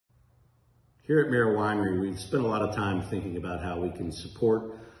Here at Mira Winery, we've spent a lot of time thinking about how we can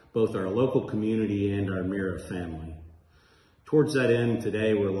support both our local community and our Mira family. Towards that end,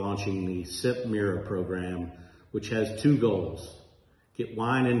 today we're launching the SIP Mira Program, which has two goals. Get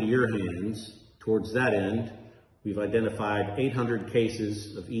wine into your hands. Towards that end, we've identified 800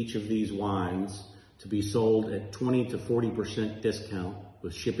 cases of each of these wines to be sold at 20 to 40% discount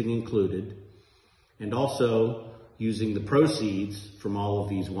with shipping included, and also using the proceeds from all of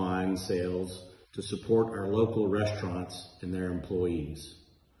these wine sales to support our local restaurants and their employees.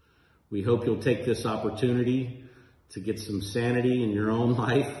 We hope you'll take this opportunity to get some sanity in your own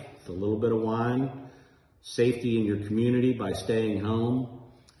life with a little bit of wine, safety in your community by staying home,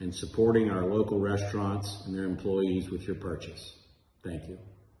 and supporting our local restaurants and their employees with your purchase. Thank you.